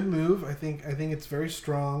 It's a good move. I think it's very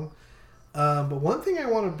strong. But one thing I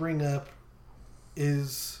want to bring up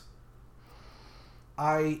is...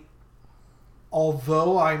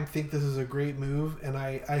 although I think this is a great move, and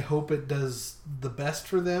I hope it does the best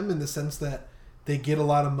for them in the sense that they get a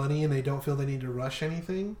lot of money and they don't feel they need to rush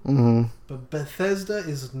anything. Mm-hmm. But Bethesda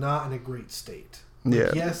is not in a great state.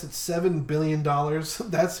 Yeah. Yes, it's $7 billion.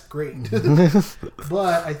 That's great.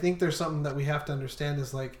 But I think there's something that we have to understand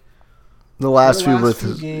is like the last few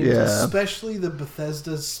games, especially the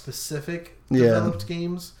Bethesda specific developed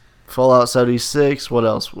games. Fallout 76. What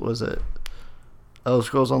else was it? Elder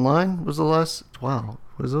Scrolls Online was the last. Wow,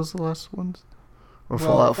 was those the last ones? Or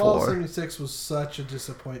Fallout 4? Fallout 76 was such a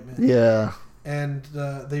disappointment. Yeah. And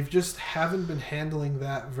they've just haven't been handling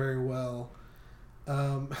that very well,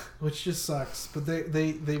 which just sucks. But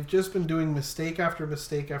they've just been doing mistake after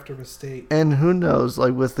mistake after mistake. And who knows,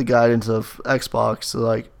 like with the guidance of Xbox,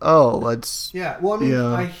 like, oh, let's... Yeah, well, I mean,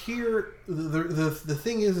 I hear... The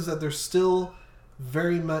thing is that they're still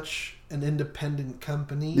very much an independent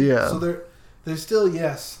company. Yeah. So they're still,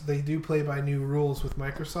 yes, they do play by new rules with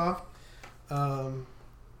Microsoft. What?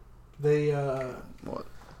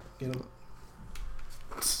 You know...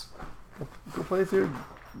 Go play through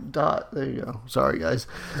Dot. There you go. Sorry, guys.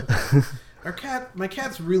 My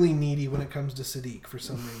cat's really needy when it comes to Sadiq for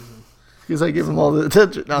some reason. Because I give him all the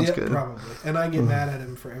attention. No, yeah, probably. And I get mad at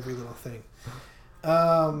him for every little thing.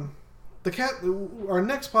 The cat. Our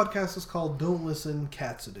next podcast is called "Don't Listen,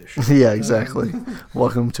 Cats Edition." Yeah, exactly.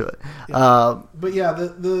 Welcome to it. Yeah. But yeah,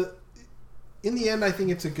 the in the end, I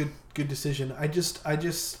think it's a good decision. I just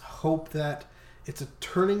hope that it's a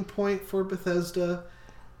turning point for Bethesda.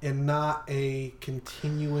 And not a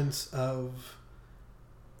continuance of,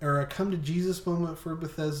 or a come to Jesus moment for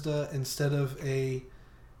Bethesda instead of a,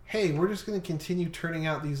 hey, we're just going to continue turning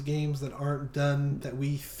out these games that aren't done that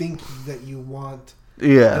we think that you want.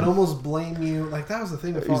 Yeah. And almost blame you. Like, that was the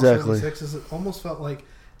thing with Fallout 76 is it almost felt like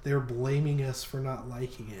they were blaming us for not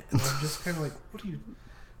liking it. And I'm just kind of like, what are you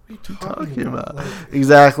talking about? Like,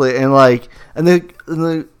 exactly. And like, and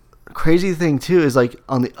the crazy thing too is like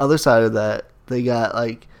on the other side of that, they got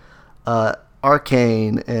like,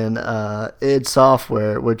 Arcane and id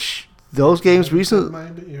Software, which those games recently...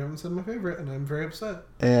 You haven't said my favorite, and I'm very upset.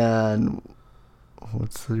 And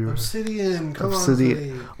what's the... Obsidian. Come on,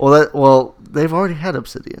 Obsidian. Well, they've already had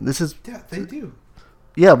Obsidian. This is... Yeah, they do.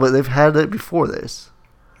 Yeah, but they've had it before this.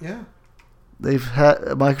 Yeah.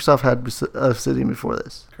 Microsoft had Obsidian before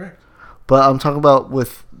this. Correct. But I'm talking about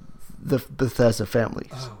with the Bethesda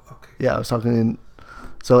families. Oh, okay. Yeah, I was talking in...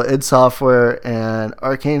 So id Software and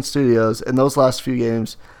Arcane Studios, and those last few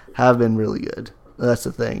games have been really good. That's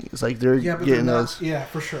the thing. It's like they're getting those. Yeah,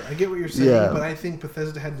 for sure. I get what you're saying, but I think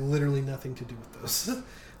Bethesda had literally nothing to do with those.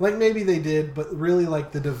 Like maybe they did, but really,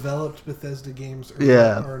 like the developed Bethesda games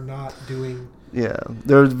are not doing. Yeah,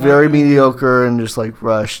 they're very mediocre and just like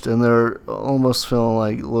rushed, and they're almost feeling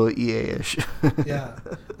like a little EA-ish. Yeah,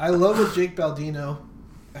 I love with Jake Baldino.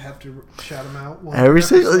 I have to shout him out. Every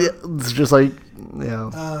single, it's just like,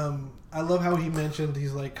 yeah. I love how he mentioned,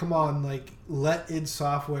 he's like, come on, like, let id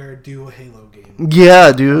Software do a Halo game.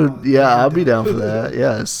 Yeah, dude. Yeah, I'll be down for that.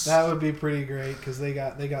 Yes. That would be pretty great because they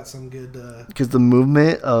got some good. Because the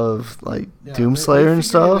movement of like Doomslayer and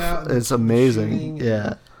stuff, it's amazing.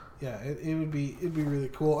 Yeah. Yeah, it'd be really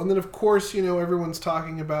cool. And then of course, everyone's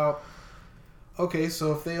talking about. Okay,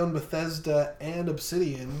 so if they own Bethesda and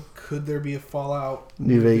Obsidian, could there be a Fallout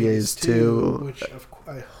New Vegas 2? Which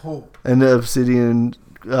I hope. And Obsidian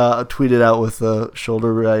tweeted out with the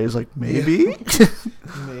shoulder raise, like, maybe? Yeah.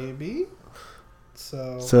 Maybe.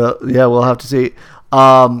 So, yeah, we'll have to see.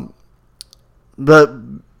 But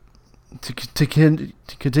to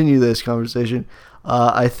continue this conversation,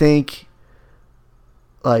 I think...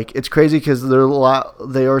 Like, it's crazy because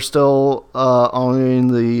they are still honoring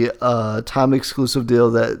the time exclusive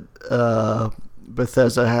deal that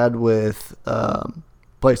Bethesda had with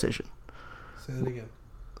PlayStation. Say that again.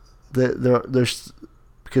 There's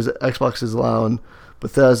because Xbox is allowing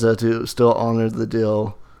Bethesda to still honor the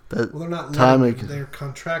deal that they're not they're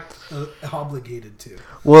contract obligated to.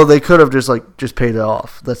 Well, they could have just paid it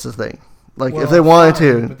off. That's the thing. Like, if they wanted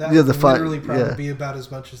to, but that would literally probably be about as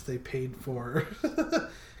much as they paid for.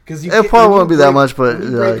 Because it probably won't be that much, but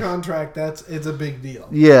when you break contract, it's a big deal.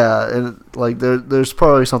 Yeah, and like there's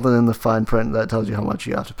probably something in the fine print that tells you how much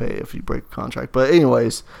you have to pay if you break a contract. But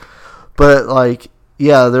anyways, like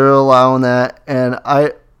yeah, they're allowing that, and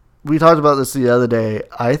we talked about this the other day.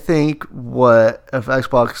 I think if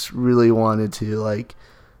Xbox really wanted to like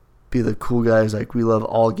be the cool guys, like we love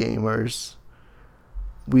all gamers.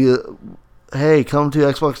 Hey, come to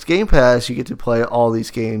Xbox Game Pass. You get to play all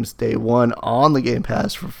these games day one on the Game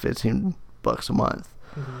Pass for $15 a month.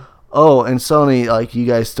 Mm-hmm. Oh, and Sony, like, you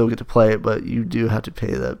guys still get to play it, but you do have to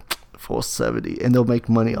pay the full $70, and they'll make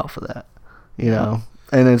money off of that, you know?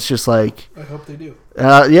 And it's just like... I hope they do.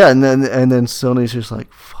 Yeah, and then Sony's just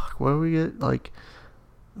like, fuck, where do we get, like...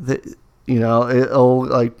 it'll,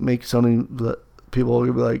 like, make Sony people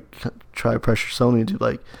will be like, try to pressure Sony to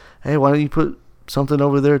like, hey, why don't you put something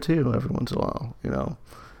over there too every once in a while, you know?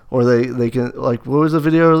 Or they can, like, what was the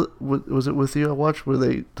video, was it with you I watched, where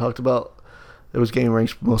they talked about, it was Game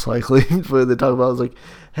Ranks most likely, but they talked about, it was like,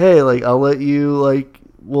 hey, like, I'll let you, like,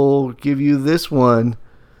 we'll give you this one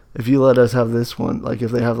if you let us have this one. Like,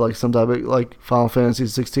 if they have, like, some type of, like, Final Fantasy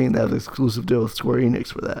 16, they have an exclusive deal with Square Enix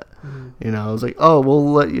for that. Mm-hmm. You know, I was like, oh,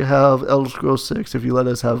 we'll let you have Elder Scrolls 6 if you let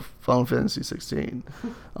us have Final Fantasy 16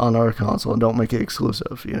 on our console and don't make it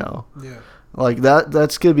exclusive, you know? Yeah. Like,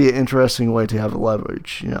 that's going to be an interesting way to have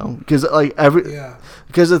leverage, you know? Because, like,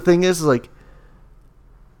 because the thing is, like,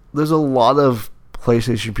 there's a lot of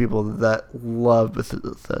PlayStation people that love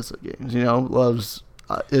Bethesda games, you know? Loves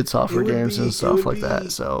id Software games and stuff like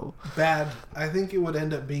that, so... Bad. I think it would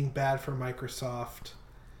end up being bad for Microsoft.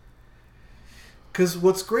 Because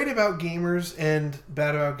what's great about gamers and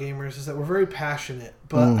bad about gamers is that we're very passionate,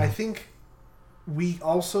 but I think we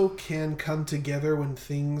also can come together when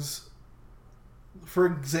things... For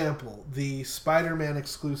example, the Spider-Man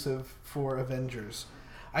exclusive for Avengers.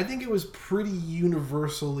 I think it was pretty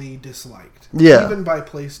universally disliked. Yeah. Even by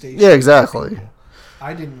PlayStation. Yeah, exactly.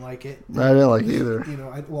 I didn't like it. I didn't like it either. You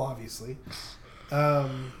know, well, obviously.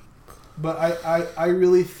 But I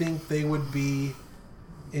really think they would be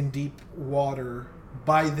in deep water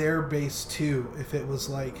by their base, too, if it was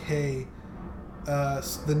like, hey,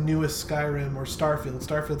 the newest Skyrim or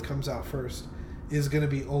Starfield comes out first, is going to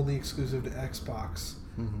be only exclusive to Xbox.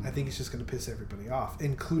 Mm-hmm. I think it's just going to piss everybody off,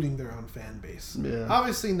 including their own fan base. Yeah.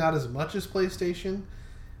 Obviously not as much as PlayStation,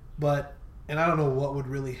 but, and I don't know what would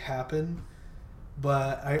really happen,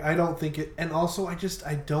 but I don't think it, and also I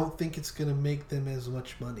don't think it's going to make them as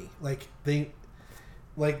much money. Like,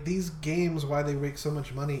 these games, why they make so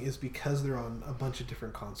much money is because they're on a bunch of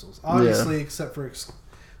different consoles. Obviously, except for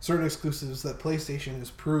certain exclusives that PlayStation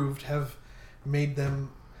has proved have made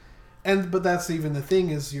them... But that's even the thing,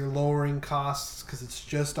 is you're lowering costs because it's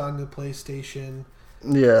just on the PlayStation.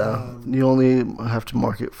 Yeah, you only have to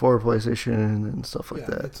market for PlayStation and stuff like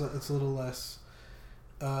that. It's a little less.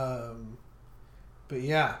 But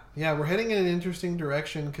yeah, we're heading in an interesting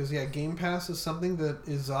direction because Game Pass is something that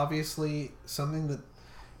is obviously something that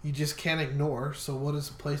you just can't ignore. So what is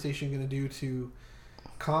PlayStation going to do to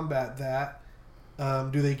combat that?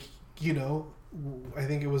 Do they, I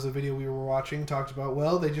think it was a video we were watching, talked about,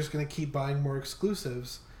 well, they're just going to keep buying more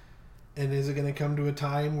exclusives. And is it going to come to a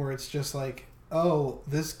time where it's just like, oh,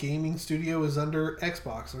 this gaming studio is under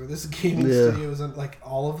Xbox, or this gaming studio is under, like,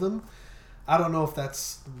 all of them? I don't know if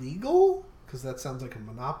that's legal, because that sounds like a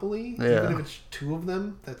monopoly. Yeah. Even if it's two of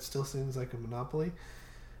them, that still seems like a monopoly.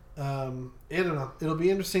 I don't know. It'll be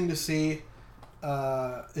interesting to see.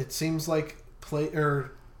 It seems like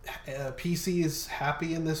PC is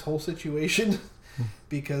happy in this whole situation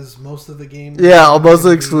because most of the games... Yeah, most of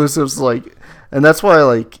the exclusives, like... And that's why,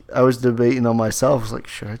 like, I was debating on myself. I was like,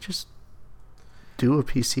 should I just do a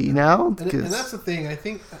PC now? And that's the thing. I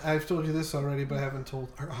think I've told you this already, but I haven't told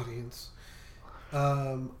our audience.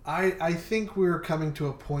 I think we're coming to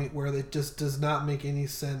a point where it just does not make any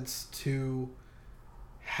sense to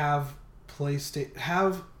have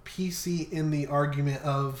PC in the argument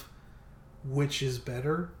of which is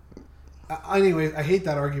better. Anyway, I hate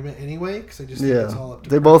that argument anyway because I just think it's all up to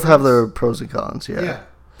they both have their pros and cons. Yeah,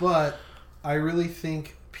 but I really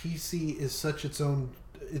think PC is such its own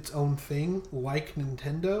thing, like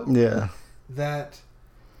Nintendo. Yeah, that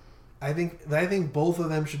I think both of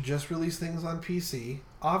them should just release things on PC.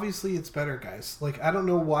 Obviously, it's better, guys. Like, I don't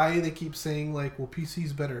know why they keep saying, like, well,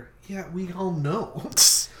 PC's better. Yeah, we all know.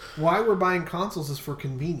 Why we're buying consoles is for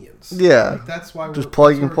convenience. Yeah. Like, that's why we're... Just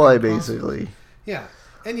plug and play, basically. Yeah.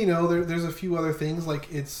 And, there's a few other things.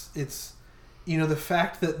 Like, it's the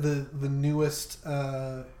fact that the newest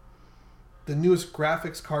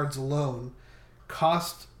graphics cards alone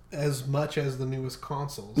cost as much as the newest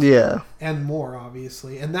consoles. Yeah. And more,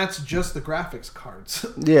 obviously. And that's just the graphics cards.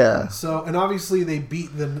 Yeah. So, and obviously they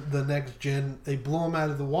beat the next gen. They blow them out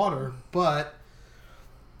of the water. But,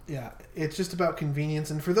 yeah, it's just about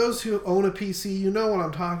convenience. And for those who own a PC, you know what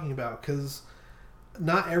I'm talking about. Because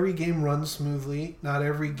not every game runs smoothly. Not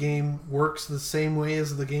every game works the same way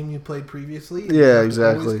as the game you played previously. Yeah,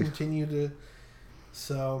 exactly. Always continue to...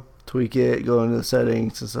 So... tweak it, go into the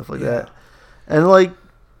settings and stuff like that. And, like...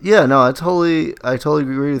 Yeah, no, I totally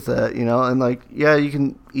agree with that, and like, yeah, you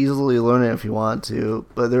can easily learn it if you want to,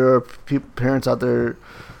 but there are parents out there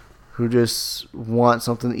who just want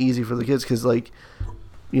something easy for the kids, because, like,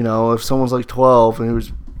 if someone's like 12 and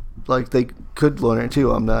who's like, they could learn it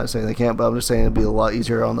too. I'm not saying they can't, but I'm just saying it'd be a lot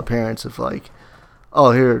easier on the parents if, like,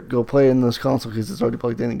 oh, here, go play in this console because it's already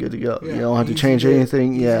plugged in and good to go. Yeah, you don't have to easy change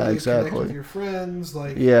anything. easy Yeah, to connect exactly. with your friends,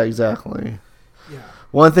 like Yeah, exactly. yeah.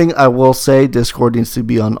 One thing I will say, Discord needs to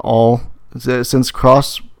be on all, since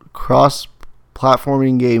cross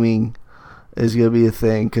platforming gaming is gonna be a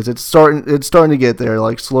thing, because it's starting to get there,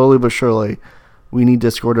 like slowly but surely. We need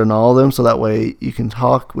Discord on all of them, so that way you can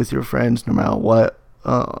talk with your friends no matter what,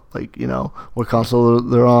 like, you know, what console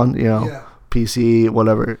they're on, you know, Yeah. PC,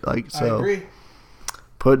 whatever. Like, so I agree.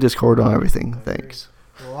 put Discord on everything. Thanks.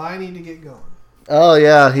 Well, I need to get going. Oh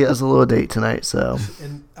yeah, he has a little date tonight, so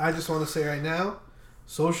And I just want to say right now,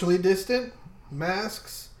 socially distant,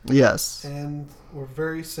 masks, yes, and we're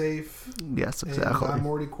very safe. yes, And exactly. I'm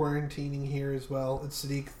already quarantining here as well. It's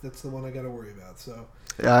Sadiq that's the one I got to worry about. So,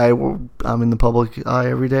 I'm in the public eye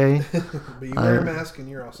every day. but you wear a mask and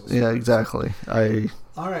you're also safe. Yeah, exactly.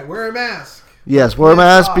 All right, wear a mask. Yes, wear a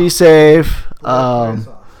mask, be safe.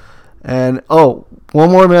 And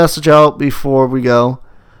one more message out before we go.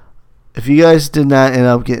 If you guys did not end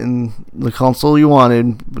up getting the console you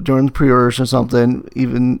wanted during the pre-orders or something,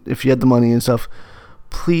 even if you had the money and stuff,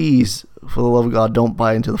 please, for the love of God, don't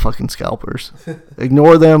buy into the fucking scalpers.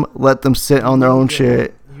 Ignore them. Let them sit on their own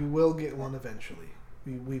shit. You will get one eventually.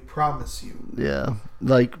 We promise you. Yeah.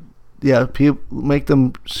 Like, yeah, people make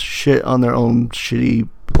them shit on their own shitty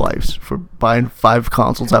lives for buying 5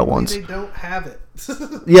 consoles at once. They don't have it.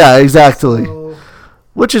 Yeah, exactly. So,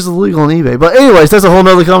 Which is illegal on eBay. But anyways, that's a whole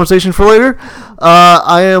nother conversation for later.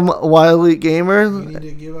 I am Wiley Gamer. we need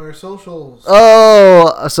to give our socials.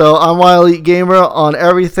 Oh, so I'm Wiley Gamer on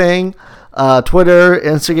everything. Twitter,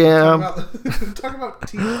 Instagram. Talk about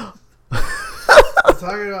TV.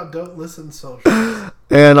 Talking about don't listen social.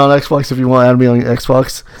 And on Xbox if you want to add me on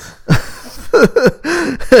Xbox.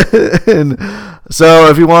 And so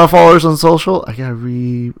if you want to follow us on social,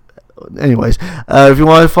 anyways, if you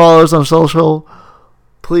want to follow us on social,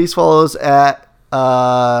 please follow us at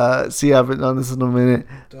see, I haven't done this in a minute.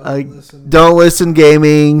 Don't listen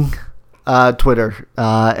gaming, Twitter,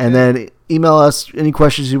 and then email us any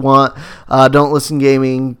questions you want. Don't listen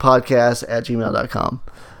gaming podcast at gmail.com.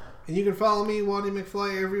 And you can follow me, Waddy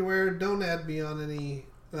McFly, everywhere. Don't add me on any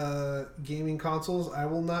gaming consoles. I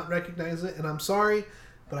will not recognize it, and I'm sorry,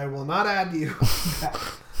 but I will not add you.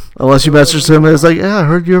 Unless you message him and it's like, yeah, I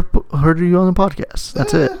heard you on the podcast.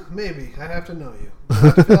 That's it. Maybe. I have to know you. I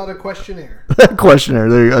have to fill out a questionnaire. Questionnaire.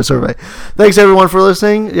 There you go. Survey. Thanks, everyone, for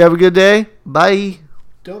listening. You have a good day. Bye.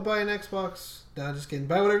 Don't buy an Xbox. No, just kidding.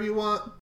 Buy whatever you want.